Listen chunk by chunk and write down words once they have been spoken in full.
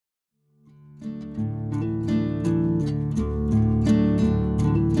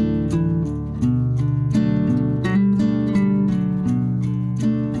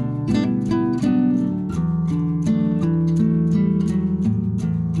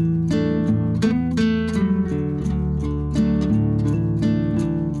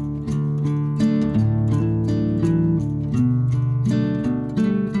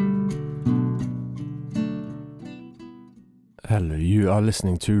You are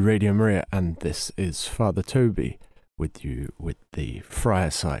listening to Radio Maria, and this is Father Toby with you with the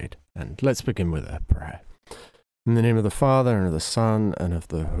FRIARSIDE. And let's begin with a prayer. In the name of the Father, and of the Son, and of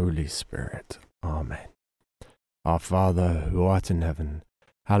the Holy Spirit. Amen. Our Father, who art in heaven,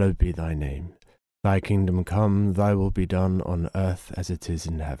 hallowed be thy name. Thy kingdom come, thy will be done on earth as it is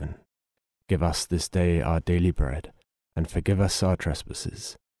in heaven. Give us this day our daily bread, and forgive us our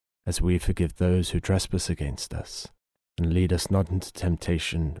trespasses, as we forgive those who trespass against us. And lead us not into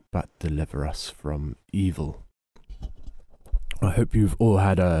temptation, but deliver us from evil. I hope you've all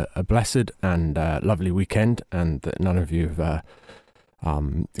had a blessed and lovely weekend, and that none of you have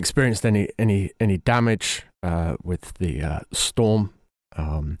experienced any damage with the storm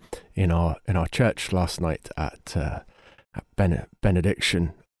in our church last night at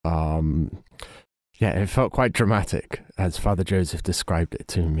benediction. Yeah, it felt quite dramatic, as Father Joseph described it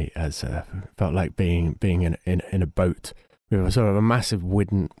to me, as felt like being in a boat with a sort of a massive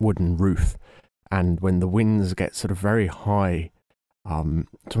wooden roof, and when the winds get sort of very high,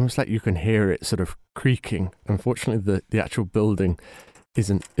 it's almost like you can hear it sort of creaking. Unfortunately, the actual building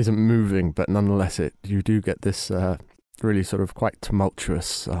isn't moving, but nonetheless, you do get this really sort of quite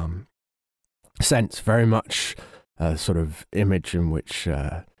tumultuous sense, very much sort of image in which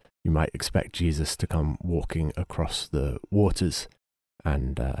you might expect Jesus to come walking across the waters,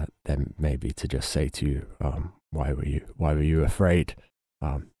 and then maybe to just say to you, why were you afraid?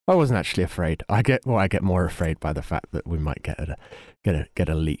 I wasn't actually afraid. I get more afraid by the fact that we might get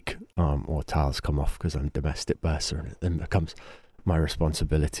a leak or tiles come off because I'm a domestic burster, and it then becomes my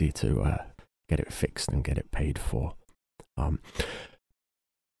responsibility to get it fixed and get it paid for.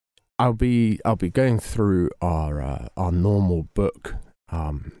 I'll be going through our normal book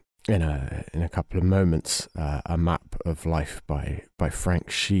in a couple of moments, a map of life by Frank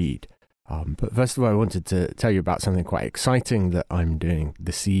Sheed. But first of all, I wanted to tell you about something quite exciting that I'm doing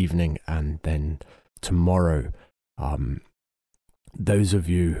this evening and then tomorrow. Those of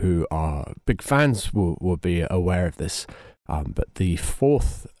you who are big fans will be aware of this, but the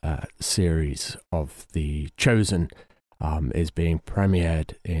fourth series of The Chosen is being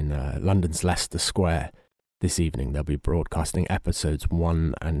premiered in London's Leicester Square this evening. They'll be broadcasting episodes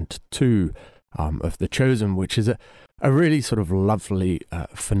 1 and 2 of The Chosen, which is a really sort of lovely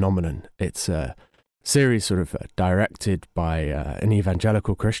phenomenon. It's a series sort of directed by an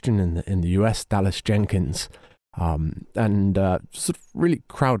evangelical Christian in the US, Dallas Jenkins, and sort of really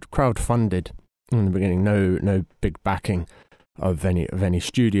crowd-funded in the beginning. No big backing of any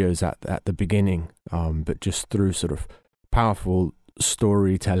studios at the beginning, but just through sort of powerful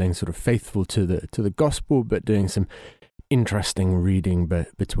storytelling, sort of faithful to the gospel, but doing some interesting reading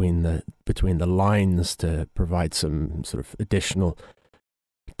between the lines to provide some sort of additional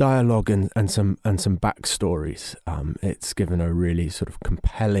dialogue and some backstories. It's given a really sort of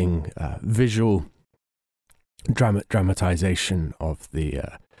compelling visual dramatization of the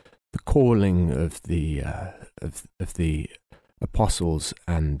calling of the apostles,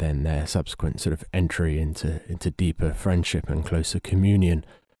 and then their subsequent sort of entry into deeper friendship and closer communion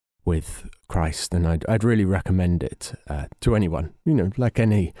with Christ. And I'd really recommend it to anyone. Like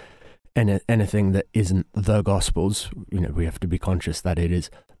anything that isn't the Gospels, we have to be conscious that it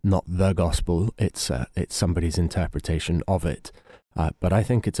is not the Gospel. It's somebody's interpretation of it. But I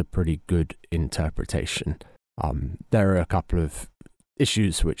think it's a pretty good interpretation. There are a couple of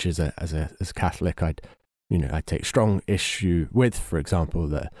issues which, as a Catholic, I take strong issue with. For example,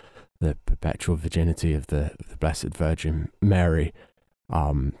 the perpetual virginity of the Blessed Virgin Mary.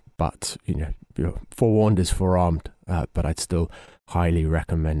 But forewarned is forearmed. But I'd still highly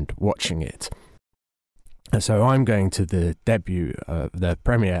recommend watching it. So I'm going to the the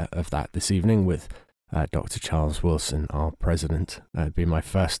premiere of that this evening with Dr. Charles Wilson, our president. It'd be my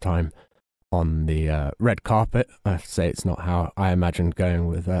first time on the red carpet. I have to say, it's not how I imagined going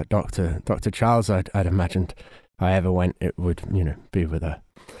with Dr. Charles. I'd imagined if I ever went, it would be with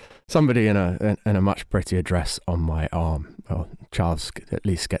somebody in a much prettier dress on my arm. Well, Charles at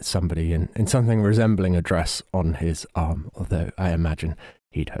least gets somebody in something resembling a dress on his arm, although I imagine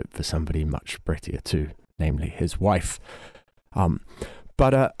he'd hope for somebody much prettier too, namely his wife.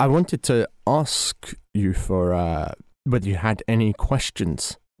 But I wanted to ask you for whether you had any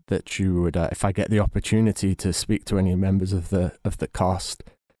questions that you would, if I get the opportunity to speak to any members of the cast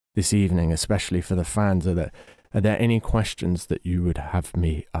this evening, especially for the fans. Are there any questions that you would have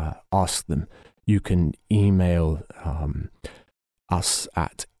me ask them? You can email us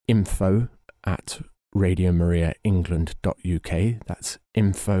at info@radiomariaengland.uk. That's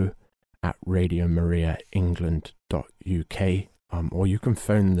info@radiomariaengland.uk. Or you can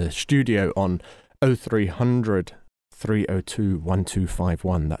phone the studio on 0300 302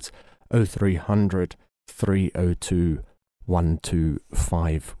 1251. That's 0300 302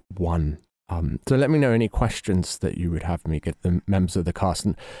 1251. So let me know any questions that you would have me get the members of the cast,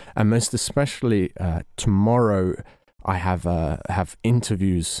 and most especially tomorrow I have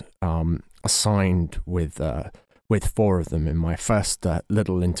interviews assigned with 4 of them in my first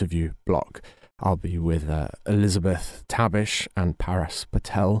little interview block. I'll be with Elizabeth Tabish and Paras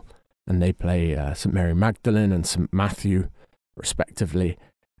Patel, and they play St. Mary Magdalene and St. Matthew, respectively.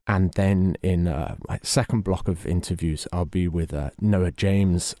 And then in my second block of interviews, I'll be with Noah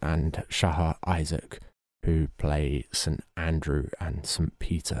James and Shahar Isaac, who play St. Andrew and St.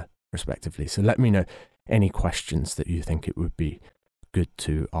 Peter, respectively. So let me know any questions that you think it would be good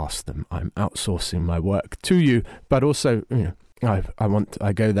to ask them. I'm outsourcing my work to you, but also, I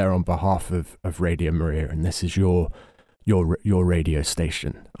go there on behalf of Radio Maria, and this is your radio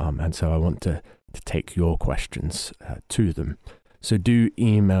station, and so I want to take your questions to them. So do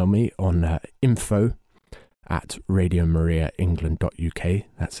email me on info@radiomariaengland.uk.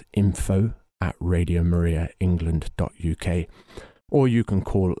 That's info@radiomariaengland.uk. Or you can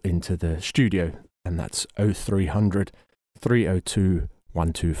call into the studio, and that's 0300 302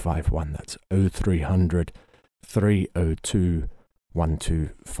 1251. That's 0300 302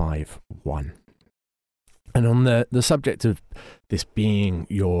 1251. And on the subject of this being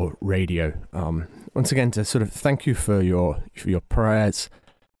your radio, once again, to sort of thank you for your prayers,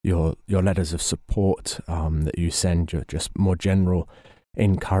 your letters of support that you send, your just more general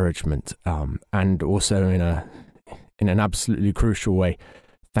encouragement, and also in an absolutely crucial way,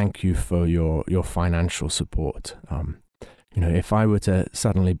 thank you for your financial support. If I were to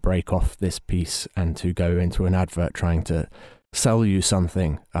suddenly break off this piece and to go into an advert trying to sell you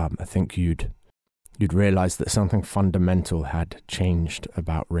something, I think you'd realize that something fundamental had changed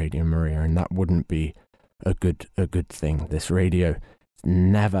about Radio Maria, and that wouldn't be a good thing. This radio is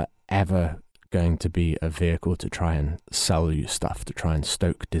never ever going to be a vehicle to try and sell you stuff, to try and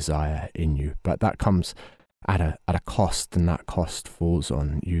stoke desire in you, but that comes at a cost, and that cost falls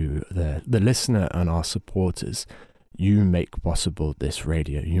on you, the listener, and our supporters. You make possible this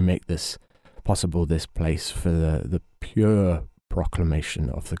radio. You make this possible, this place for the pure proclamation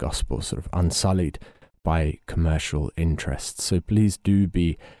of the gospel, sort of unsullied by commercial interests. So please do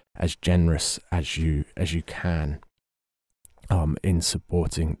be as generous as you can in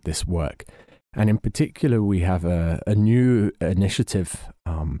supporting this work. And in particular, we have a new initiative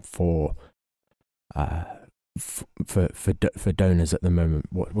for donors at the moment,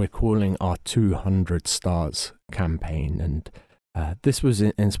 what we're calling our 200 Stars campaign. And this was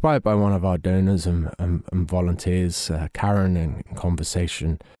inspired by one of our donors and volunteers, Karen, in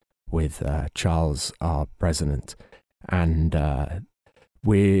conversation with Charles, our president. And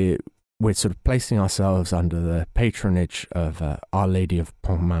we're sort of placing ourselves under the patronage of Our Lady of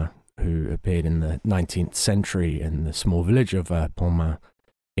Pontmain, who appeared in the 19th century in the small village of Pontmain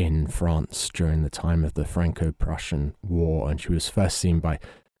in France during the time of the Franco-Prussian War. And she was first seen by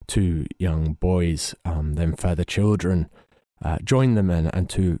 2 young boys, then further children joined them, and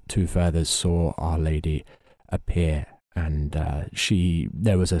two furthers saw Our Lady appear. And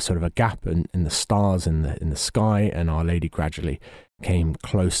there was a sort of a gap in the stars in the sky, and Our Lady gradually came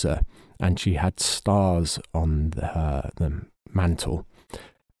closer, and she had stars on the mantle.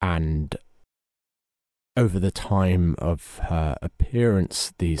 And over the time of her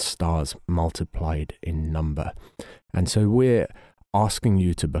appearance, these stars multiplied in number. And so we're asking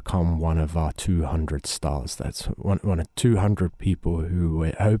you to become one of our 200 stars. That's one of 200 people who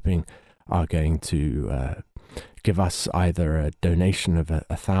we're hoping are going to give us either a donation of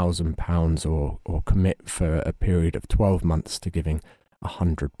 £1,000 or commit for a period of 12 months to giving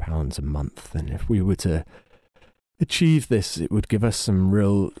 £100 a month. And if we were to achieve this, it would give us some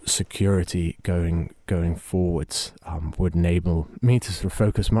real security going forwards, would enable me to sort of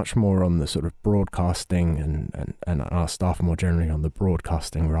focus much more on the sort of broadcasting and our staff more generally on the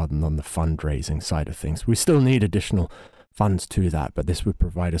broadcasting rather than on the fundraising side of things. We still need additional funds to that, but this would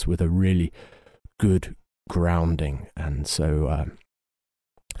provide us with a really good grounding. And so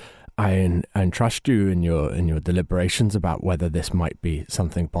I entrust you in your deliberations about whether this might be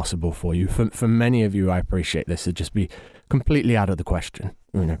something possible for you. For many of you, I appreciate this would just be completely out of the question.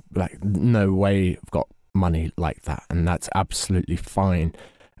 Like, no way I've got money like that, and that's absolutely fine.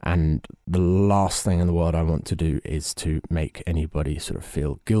 And the last thing in the world I want to do is to make anybody sort of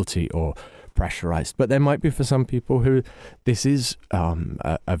feel guilty or pressurized. But there might be for some people who this is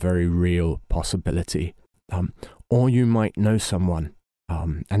a very real possibility, or you might know someone.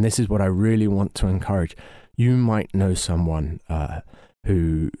 And this is what I really want to encourage. You might know someone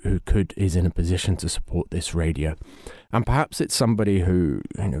who is in a position to support this radio. And perhaps it's somebody who,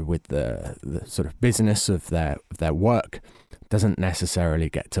 with the sort of business of their work, doesn't necessarily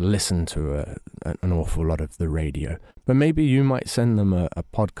get to listen to an awful lot of the radio. But maybe you might send them a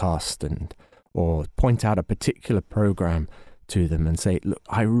podcast or point out a particular program to them and say, look,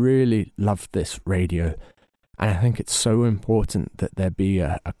 I really love this radio, and I think it's so important that there be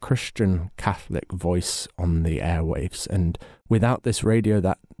a Christian Catholic voice on the airwaves. And without this radio,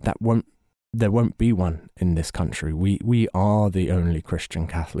 there won't be one in this country. We are the only Christian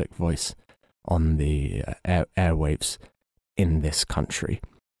Catholic voice on the airwaves in this country.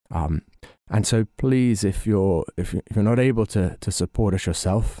 And so please, if you're not able to support us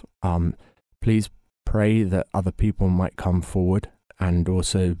yourself, please pray that other people might come forward, and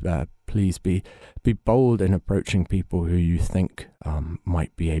also please be bold in approaching people who you think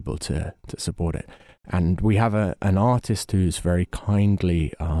might be able to support it. And we have an artist who's very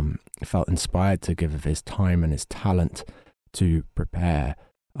kindly felt inspired to give of his time and his talent to prepare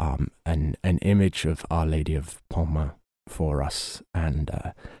an image of Our Lady of Palma for us.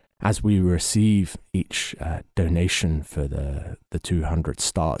 And as we receive each donation for the 200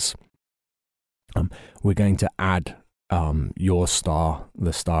 stars, we're going to add your star,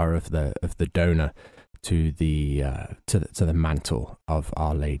 the star of the donor, to the mantle of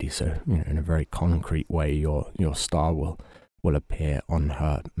Our Lady. So, in a very concrete way, your star will appear on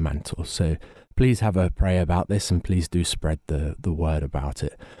her mantle. So please have a pray about this, and please do spread the word about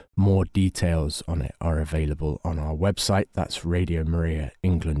it. More details on it are available on our website. That's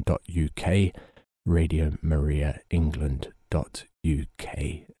radiomariaengland.uk, radiomariaengland.uk.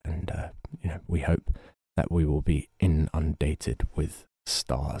 And we hope that we will be inundated with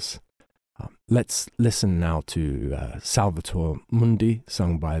stars. Let's listen now to Salvator Mundi,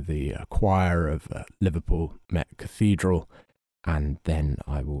 sung by the choir of Liverpool Met Cathedral, and then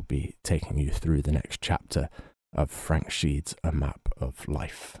I will be taking you through the next chapter of Frank Sheed's A Map of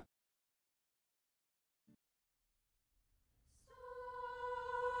Life.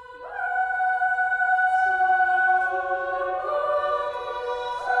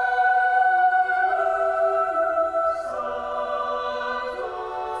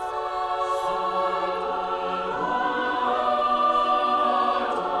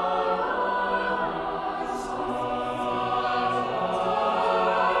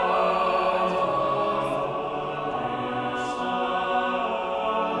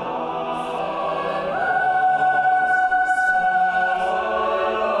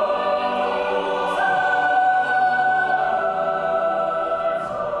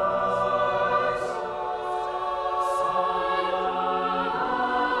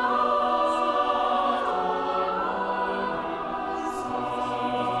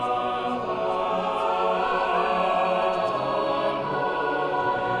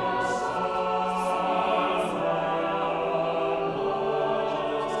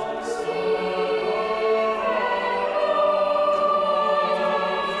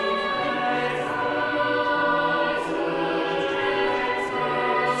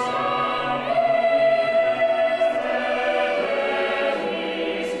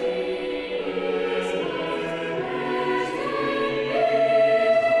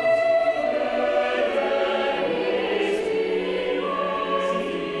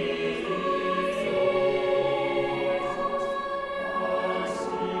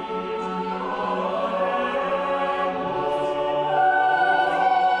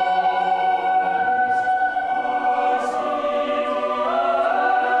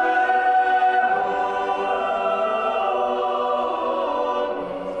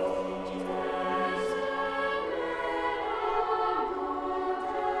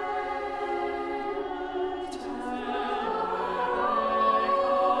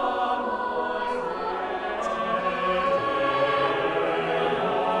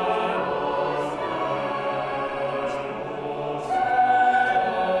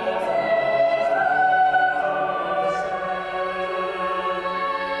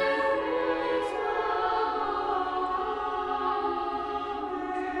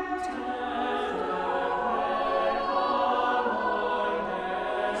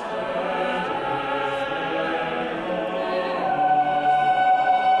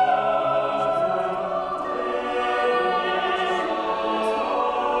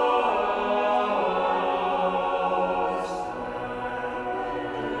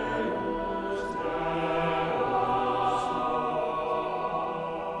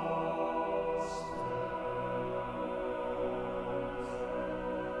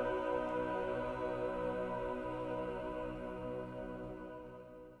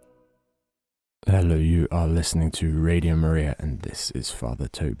 Hello, you are listening to Radio Maria, and this is Father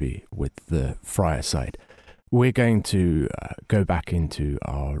Toby with the FRIARSIDE. We're going to go back into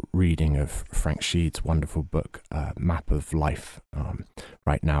our reading of Frank Sheed's wonderful book, Map of Life.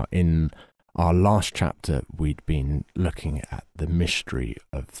 Right now, in our last chapter, we'd been looking at the mystery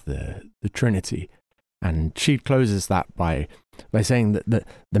of the Trinity, and Sheed closes that by saying that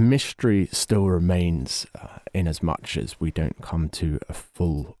the mystery still remains in as much as we don't come to a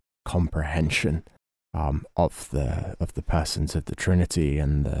full comprehension of the persons of the Trinity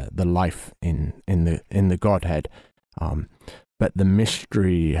and the life in the Godhead, but the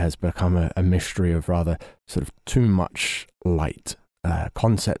mystery has become a mystery of rather sort of too much light,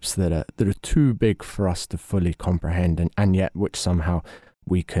 concepts that are too big for us to fully comprehend, and yet which somehow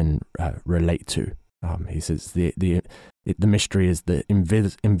we can relate to. He says the mystery is the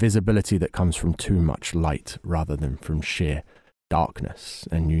invisibility that comes from too much light rather than from sheer darkness,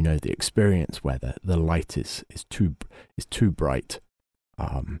 and the experience where the light is too bright,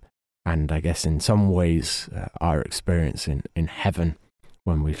 and I guess in some ways our experience in heaven,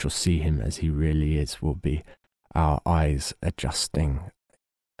 when we shall see him as he really is, will be our eyes adjusting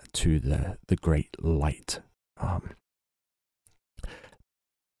to the great light.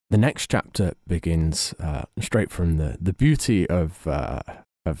 The next chapter begins straight from the beauty of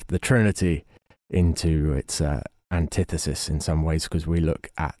the Trinity into its antithesis in some ways, because we look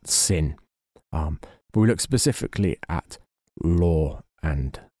at sin, but we look specifically at law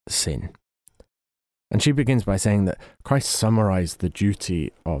and sin. And she begins by saying that Christ summarized the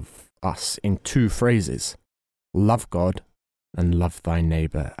duty of us in two phrases: love God and love thy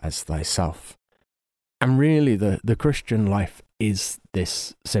neighbor as thyself. And really the Christian life is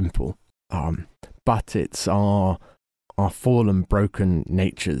this simple, but it's our fallen, broken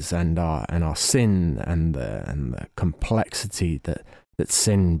natures and our sin and the complexity that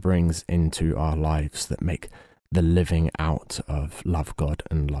sin brings into our lives that make the living out of love God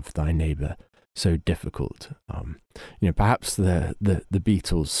and love thy neighbor so difficult. Perhaps the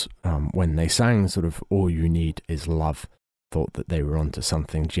Beatles, when they sang sort of "All You Need Is Love," thought that they were onto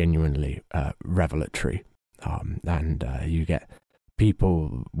something genuinely revelatory, and you get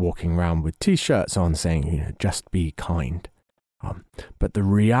people walking around with t-shirts on saying, just be kind. But the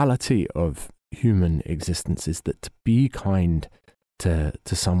reality of human existence is that to be kind to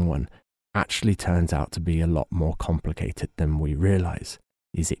someone actually turns out to be a lot more complicated than we realize.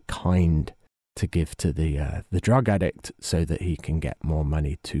 Is it kind to give to the drug addict so that he can get more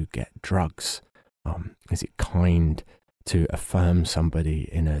money to get drugs? Is it kind to affirm somebody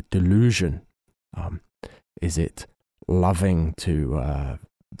in a delusion? Is it loving to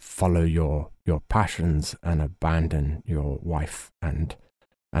follow your passions and abandon your wife and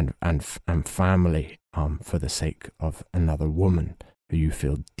family for the sake of another woman who you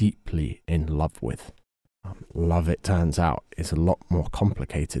feel deeply in love with? Love, it turns out, is a lot more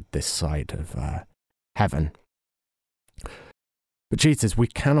complicated this side of heaven. But she says we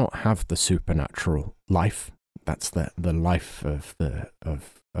cannot have the supernatural life. That's the life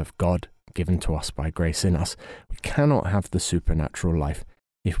of God given to us by grace in us. We cannot have the supernatural life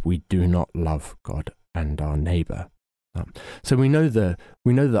if we do not love God and our neighbor. So we know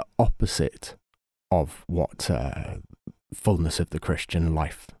the opposite of what fullness of the Christian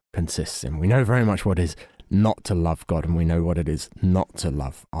life consists in. We know very much what is not to love God, and we know what it is not to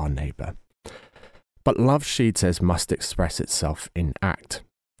love our neighbor. But love, Sheed says, must express itself in act.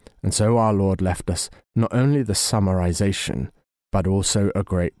 And so our Lord left us not only the summarization, but also a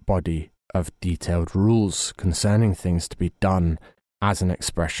great body of detailed rules concerning things to be done as an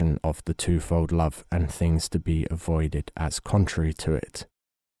expression of the twofold love, and things to be avoided as contrary to it.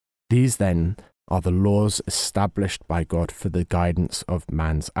 These, then, are the laws established by God for the guidance of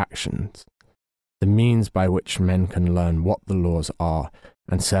man's actions, the means by which men can learn what the laws are,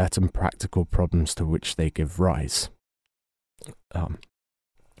 and certain practical problems to which they give rise.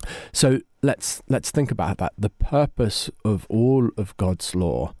 So let's think about that. The purpose of all of God's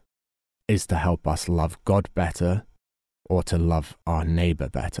law is to help us love God better, or to love our neighbor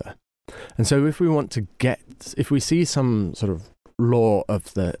better. And so if we see some sort of law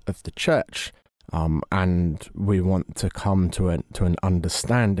of the church, and we want to come to an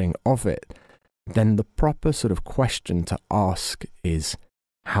understanding of it, then the proper sort of question to ask is,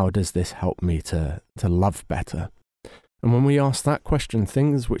 how does this help me to love better? And when we ask that question,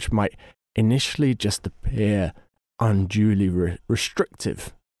 things which might initially just appear unduly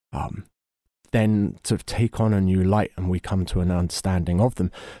restrictive, then sort of take on a new light, and we come to an understanding of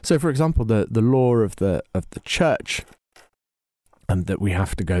them. So, for example, the law of the church, and that we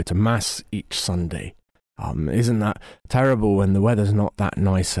have to go to Mass each Sunday, Isn't that terrible when the weather's not that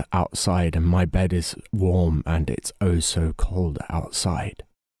nice outside and my bed is warm and it's oh so cold outside?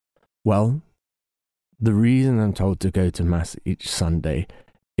 Well, the reason I'm told to go to Mass each Sunday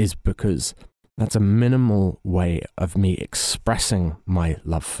is because that's a minimal way of me expressing my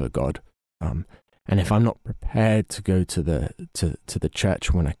love for God. And if I'm not prepared to go to the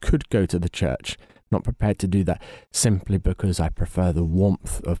church when I could go to the church, not prepared to do that simply because I prefer the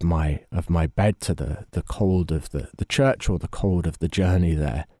warmth of my bed to the cold of the church or the cold of the journey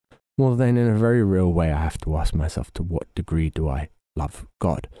there, well then in a very real way I have to ask myself, to what degree do I love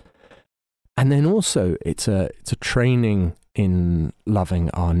God? And then also it's a training in loving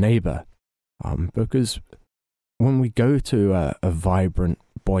our neighbour, because when we go to a vibrant,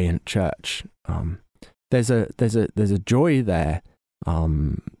 buoyant church, there's a joy there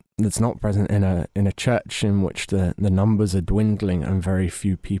that's not present in a church in which the numbers are dwindling and very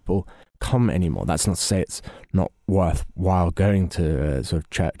few people come anymore. That's not to say it's not worthwhile going to a sort of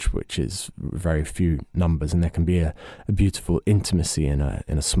church which is very few numbers, and there can be a beautiful intimacy in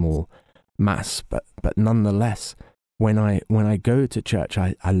a small mass. But nonetheless, when I go to church,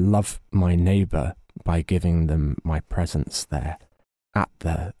 I love my neighbour by giving them my presence there at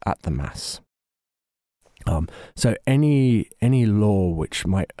the mass. So any law which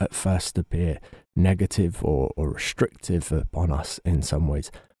might at first appear negative or restrictive upon us in some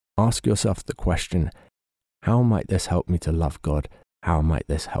ways, ask yourself the question, how might this help me to love God? How might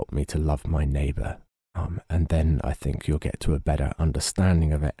this help me to love my neighbour? And then I think you'll get to a better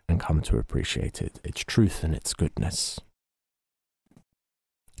understanding of it and come to appreciate its truth and its goodness.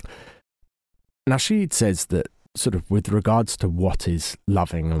 Nasheed says that sort of with regards to what is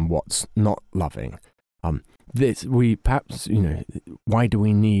loving and what's not loving, we perhaps, why do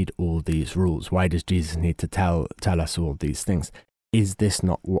we need all these rules? Why does Jesus need to tell us all these things? Is this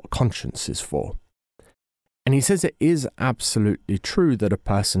not what conscience is for? And he says it is absolutely true that a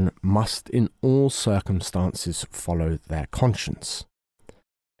person must in all circumstances follow their conscience.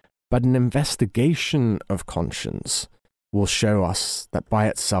 But an investigation of conscience will show us that by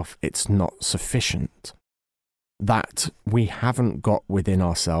itself it's not sufficient, that we haven't got within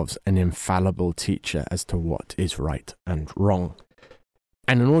ourselves an infallible teacher as to what is right and wrong.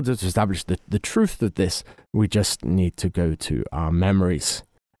 And in order to establish the truth of this, we just need to go to our memories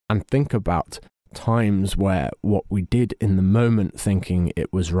and think about times where what we did in the moment, thinking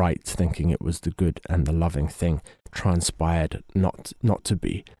it was right, thinking it was the good and the loving thing, transpired not to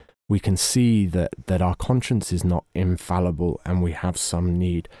be. We can see that our conscience is not infallible and we have some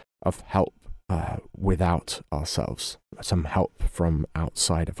need of help without ourselves, some help from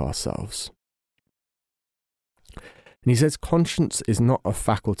outside of ourselves. And he says conscience is not a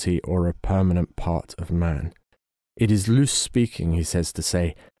faculty or a permanent part of man. It is loose speaking, he says, to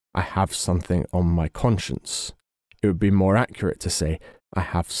say, I have something on my conscience. It would be more accurate to say, I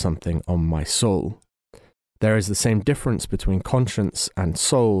have something on my soul. There is the same difference between conscience and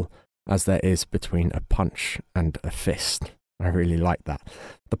soul as there is between a punch and a fist. I really like that.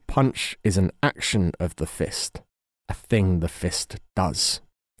 The punch is an action of the fist, a thing the fist does.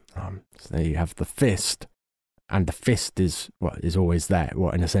 So there you have the fist, and the fist is always there.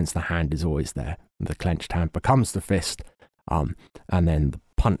 Well, in a sense, the hand is always there. The clenched hand becomes the fist, and then the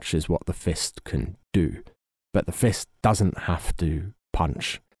punch is what the fist can do. But the fist doesn't have to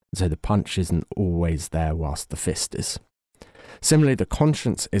punch, so the punch isn't always there whilst the fist is. Similarly, the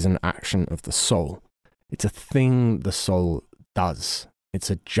conscience is an action of the soul. It's a thing the soul does. It's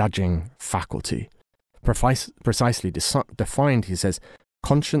a judging faculty. Precisely defined, he says,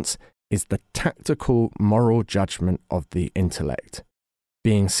 conscience is the tactical moral judgment of the intellect,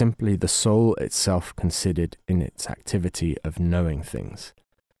 being simply the soul itself considered in its activity of knowing things.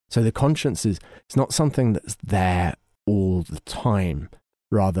 So the conscience is not something that's there all the time.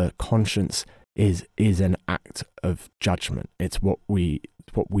 Rather, conscience is an act of judgment. It's what we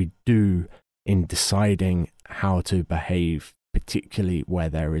do in deciding how to behave, particularly where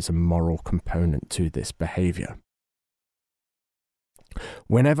there is a moral component to this behavior.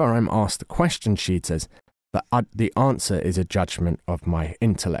 Whenever I'm asked a question, she says, the answer is a judgment of my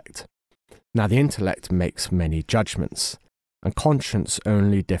intellect. Now, the intellect makes many judgments, and conscience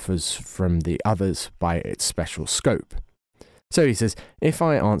only differs from the others by its special scope. So he says, if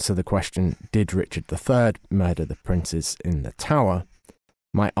I answer the question, did Richard III murder the princes in the Tower?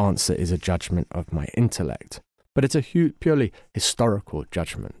 My answer is a judgment of my intellect. But it's a purely historical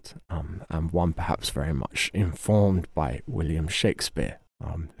judgment, and one perhaps very much informed by William Shakespeare,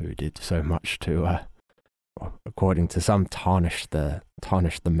 who did so much to, according to some, tarnish the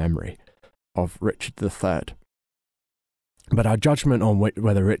memory of Richard III. But our judgment on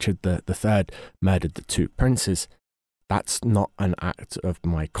whether Richard III murdered the two princes, that's not an act of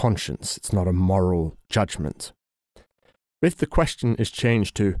my conscience. It's not a moral judgment. If the question is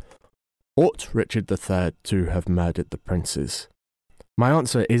changed to, ought Richard III to have murdered the princes? My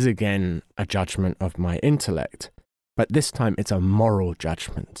answer is again a judgment of my intellect, but this time it's a moral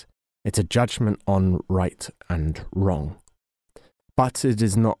judgment. It's a judgment on right and wrong. But it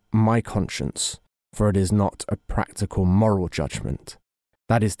is not my conscience, for it is not a practical moral judgment.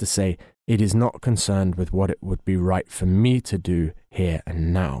 That is to say, it is not concerned with what it would be right for me to do here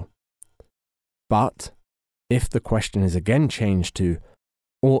and now. But if the question is again changed to,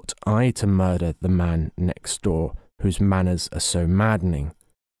 ought I to murder the man next door whose manners are so maddening?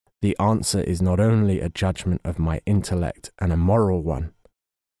 The answer is not only a judgment of my intellect and a moral one,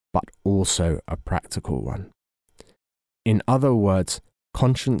 but also a practical one. In other words,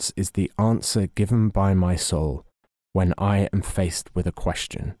 conscience is the answer given by my soul when I am faced with a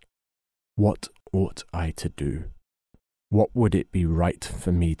question. What ought I to do? What would it be right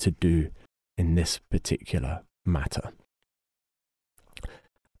for me to do in this particular matter?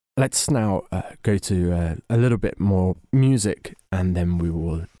 Let's now go to a little bit more music, and then we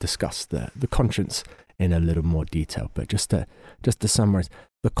will discuss the conscience in a little more detail. But just to summarize,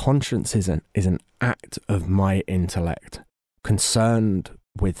 the conscience is an act of my intellect concerned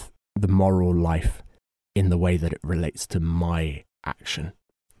with the moral life in the way that it relates to my action.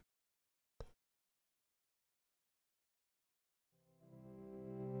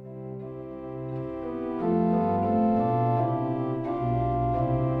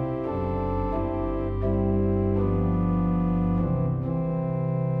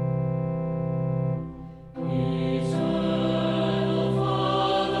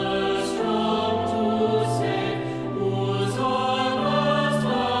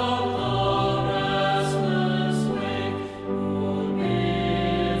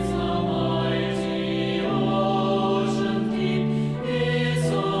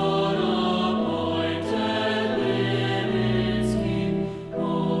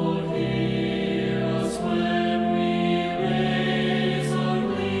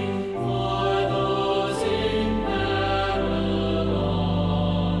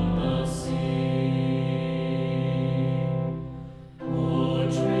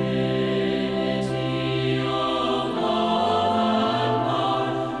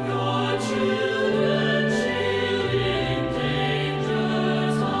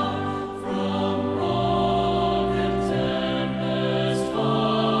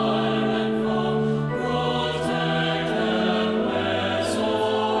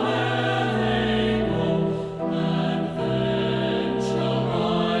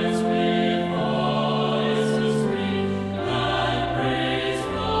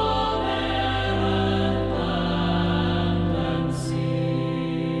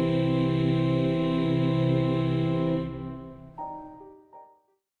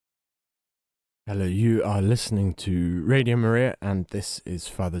 Hello, you are listening to Radio Maria, and this is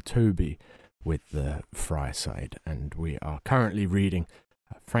Father Toby with the FRIARSIDE, and we are currently reading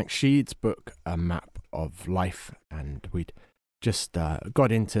Frank Sheed's book, A Map of Life, and we'd just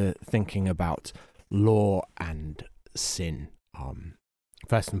got into thinking about law and sin.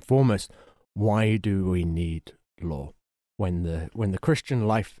 First and foremost, why do we need law? When the Christian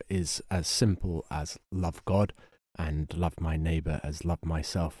life is as simple as love God and love my neighbour as love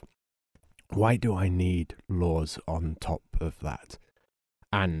myself, why do I need laws on top of that?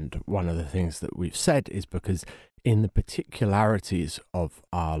 And one of the things that we've said is because in the particularities of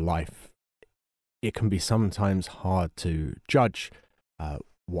our life, it can be sometimes hard to judge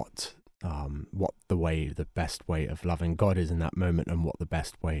what the best way of loving God is in that moment, and what the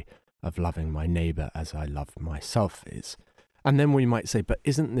best way of loving my neighbour as I love myself is. And then we might say, but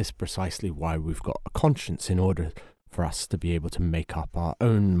isn't this precisely why we've got a conscience, in order for us to be able to make up our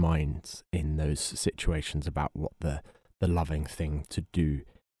own minds in those situations about what the loving thing to do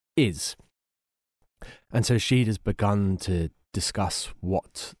is? And so Sheed has begun to discuss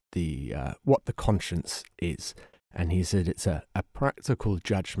what the conscience is, and he said it's a practical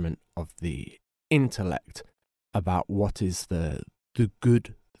judgment of the intellect about what is the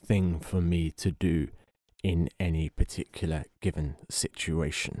good thing for me to do in any particular given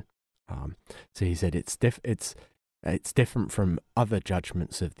situation. So he said it's different from other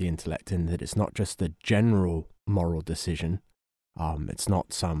judgments of the intellect in that it's not just a general moral decision. It's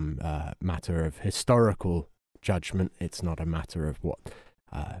not some matter of historical judgment. It's not a matter of what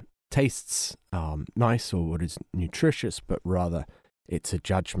tastes nice or what is nutritious, but rather it's a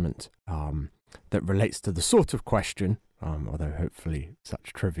judgment that relates to the sort of question, although hopefully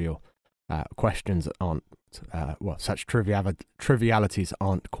such trivial questions aren't such trivialities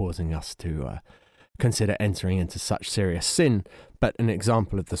aren't causing us to consider entering into such serious sin. But an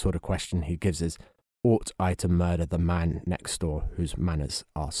example of the sort of question he gives is, ought I to murder the man next door whose manners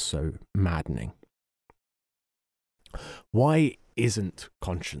are so maddening? Why isn't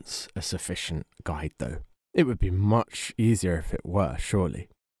conscience a sufficient guide, though? It would be much easier if it were, surely.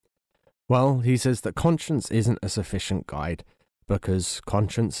 Well, he says that conscience isn't a sufficient guide because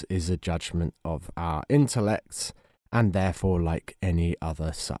conscience is a judgment of our intellects, and therefore, like any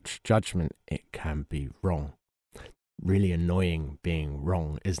other such judgment, it can be wrong. Really annoying being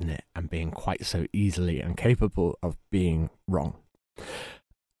wrong, isn't it? And being quite so easily and capable of being wrong.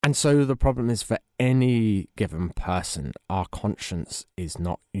 And so the problem is, for any given person, our conscience is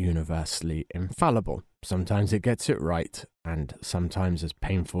not universally infallible. Sometimes it gets it right, and sometimes, as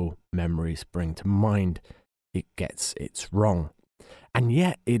painful memories bring to mind, it gets it wrong. And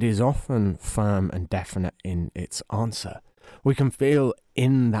yet it is often firm and definite in its answer. We can feel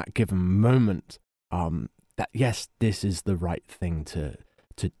in that given moment that, yes, this is the right thing to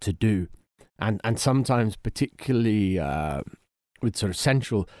do. And sometimes, particularly with sort of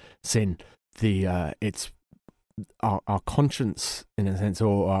central sin, it's our conscience, in a sense,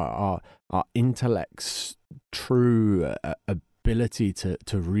 or our intellect's true ability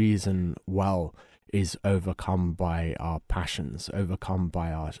to reason well is overcome by our passions, overcome by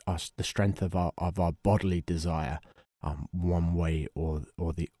the strength of our bodily desire, one way or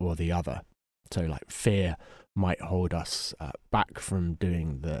the other. So, like, fear might hold us back from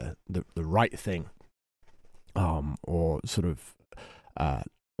doing the right thing, or sort of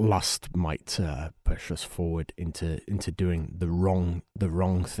lust might push us forward into doing the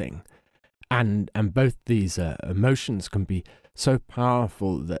wrong thing, and both these emotions can be so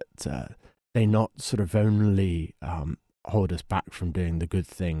powerful that they not sort of only hold us back from doing the good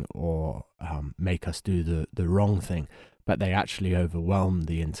thing or make us do the wrong thing, but they actually overwhelm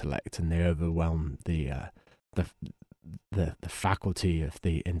the intellect, and they overwhelm the faculty of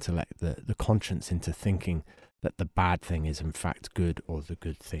the intellect, the conscience, into thinking that the bad thing is in fact good, or the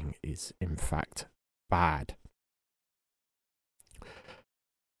good thing is in fact bad.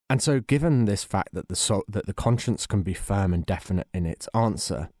 And so, given this fact that the conscience can be firm and definite in its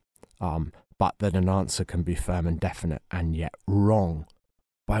answer, but that an answer can be firm and definite and yet wrong,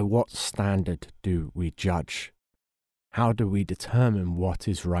 by what standard do we judge? How do we determine what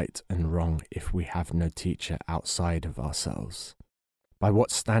is right and wrong if we have no teacher outside of ourselves? By what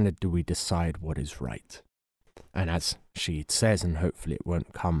standard do we decide what is right? And as she says, and hopefully it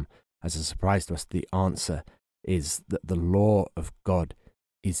won't come as a surprise to us, the answer is that the law of God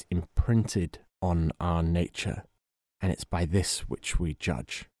is imprinted on our nature, and it's by this which we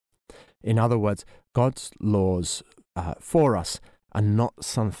judge. In other words, God's laws for us are not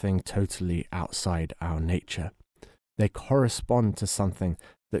something totally outside our nature. They correspond to something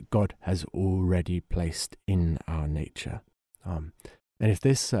that God has already placed in our nature. And if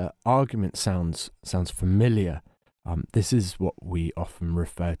this argument sounds familiar, this is what we often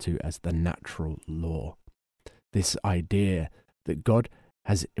refer to as the natural law. This idea that God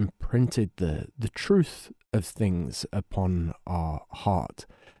has imprinted the truth of things upon our heart,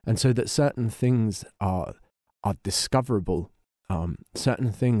 and so that certain things are discoverable.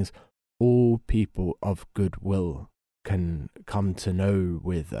 Certain things all people of goodwill can come to know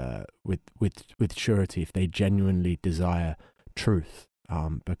with surety if they genuinely desire truth,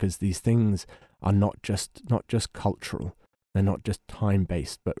 because these things are not just cultural, they're not just time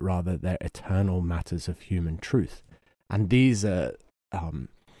based, but rather they're eternal matters of human truth. And these are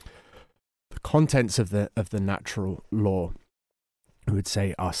the contents of the natural law, I would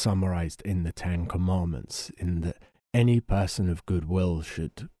say, are summarized in the Ten Commandments, in that any person of goodwill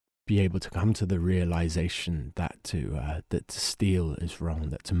should be able to come to the realization that to steal is wrong,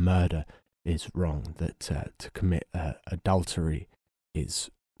 that to murder is wrong, that to commit adultery is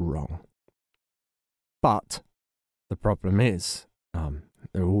wrong. But the problem is,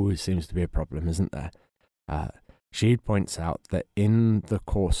 there always seems to be a problem, isn't there? She points out that in the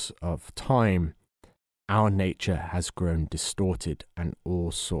course of time, our nature has grown distorted and in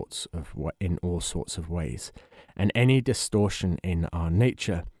all sorts of ways, and any distortion in our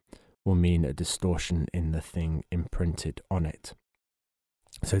nature will mean a distortion in the thing imprinted on it.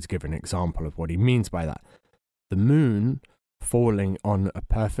 So, to give an example of what he means by that, the moon falling on a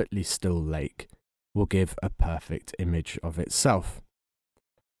perfectly still lake will give a perfect image of itself.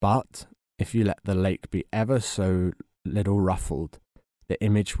 But if you let the lake be ever so little ruffled, the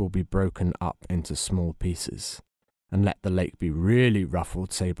image will be broken up into small pieces. And let the lake be really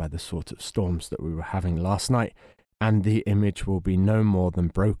ruffled, say by the sort of storms that we were having last night, and the image will be no more than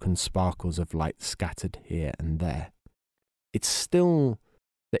broken sparkles of light scattered here and there. It's still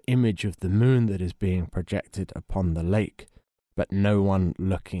the image of the moon that is being projected upon the lake, but no one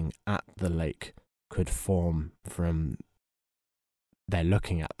looking at the lake could form from their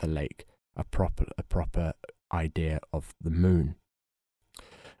looking at the lake a proper idea of the moon.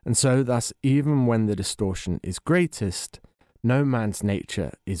 And so thus, even when the distortion is greatest, no man's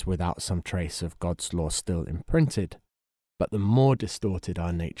nature is without some trace of God's law still imprinted, but the more distorted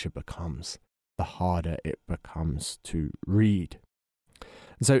our nature becomes, the harder it becomes to read.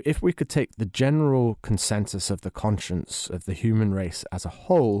 And so if we could take the general consensus of the conscience of the human race as a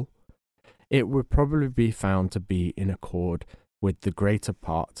whole, it would probably be found to be in accord with the greater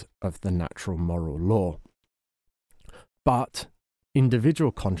part of the natural moral law. But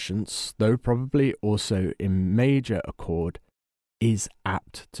individual conscience, though probably also in major accord, is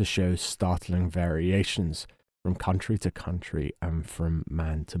apt to show startling variations from country to country and from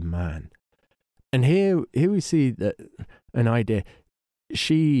man to man. And here we see that an idea,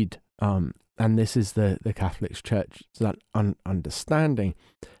 Shede, and this is the Catholic Church, that understanding,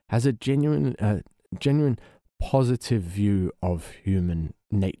 has a genuine positive view of human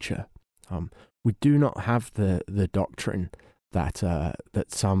nature. We do not have the doctrine that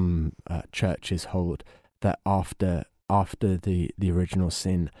some churches hold, that after the original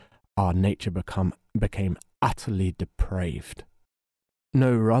sin, our nature became utterly depraved.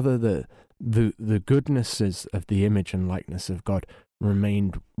 No, rather the goodnesses of the image and likeness of God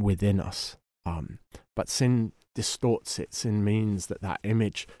remained within us. But sin distorts it. Sin means that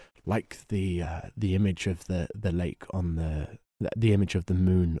image, like the image of the lake on the image of the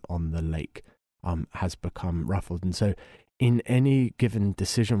moon on the lake, has become ruffled. And so in any given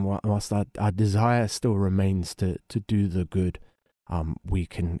decision, whilst our desire still remains to do the good, we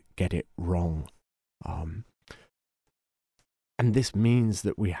can get it wrong. And this means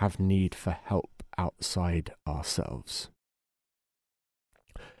that we have need for help outside ourselves.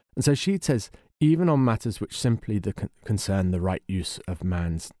 And so Shede says, even on matters which simply concern the right use of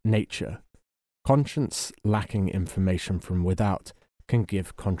man's nature, conscience lacking information from without can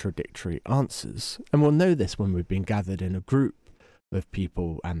give contradictory answers. And we'll know this when we've been gathered in a group of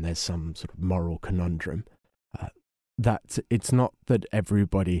people and there's some sort of moral conundrum, that it's not that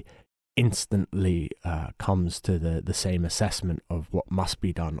everybody instantly comes to the same assessment of what must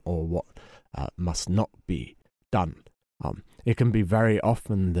be done or what must not be done. It can be very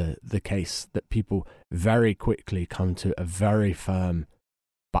often the case that people very quickly come to a very firm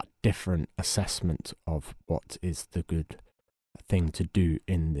but different assessment of what is the good thing to do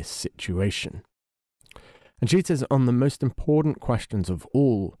in this situation. And she says, on the most important questions of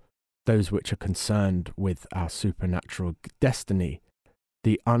all, those which are concerned with our supernatural destiny,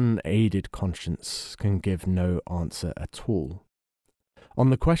 the unaided conscience can give no answer at all. On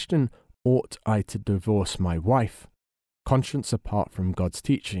the question, ought I to divorce my wife, conscience apart from God's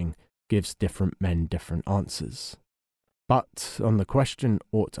teaching gives different men different answers. But on the question,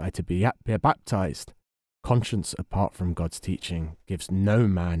 ought I to be baptized, conscience apart from God's teaching gives no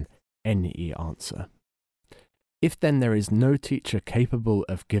man any answer. If then there is no teacher capable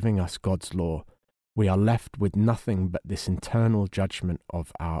of giving us God's law, we are left with nothing but this internal judgment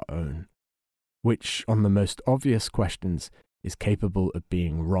of our own, which on the most obvious questions is capable of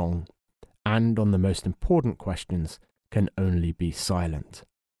being wrong, and on the most important questions can only be silent.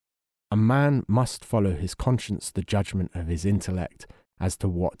 A man must follow his conscience, the judgment of his intellect as to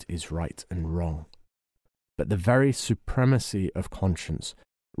what is right and wrong. But the very supremacy of conscience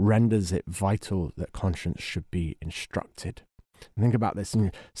renders it vital that conscience should be instructed. Think about this,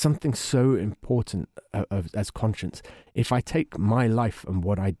 something so important as conscience. If I take my life and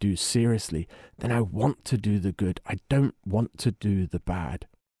what I do seriously, then I want to do the good. I don't want to do the bad.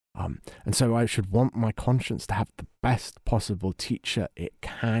 And so I should want my conscience to have the best possible teacher it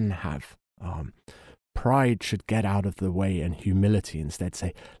can have. Pride should get out of the way and humility instead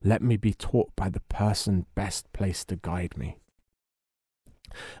say, let me be taught by the person best placed to guide me.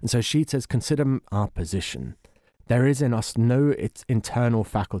 And so she says, consider our position. There is in us no internal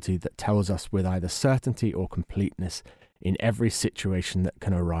faculty that tells us with either certainty or completeness in every situation that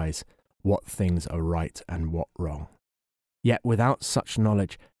can arise what things are right and what wrong. Yet without such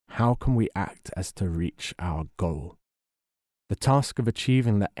knowledge, how can we act as to reach our goal? The task of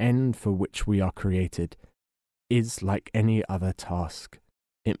achieving the end for which we are created is like any other task.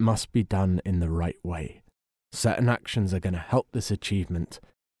 It must be done in the right way. Certain actions are going to help this achievement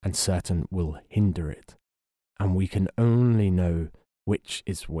and certain will hinder it. And we can only know which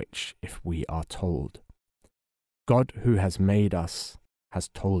is which if we are told. God, who has made us, has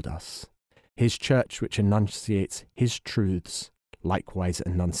told us. His church, which enunciates his truths, likewise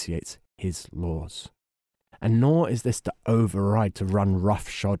enunciates his laws. And nor is this to override, to run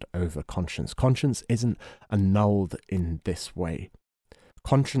roughshod over conscience. Conscience isn't annulled in this way.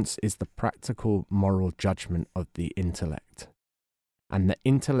 Conscience is the practical moral judgment of the intellect. And the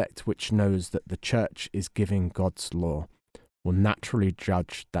intellect which knows that the church is giving God's law will naturally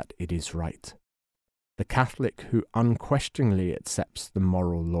judge that it is right. The Catholic who unquestioningly accepts the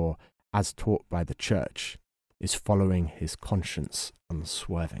moral law as taught by the church is following his conscience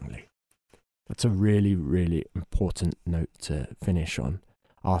unswervingly. That's a really, really important note to finish on.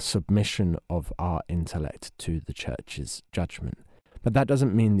 Our submission of our intellect to the church's judgment. But that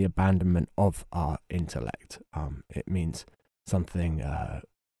doesn't mean the abandonment of our intellect. It means something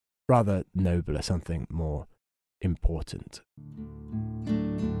rather nobler, something more important.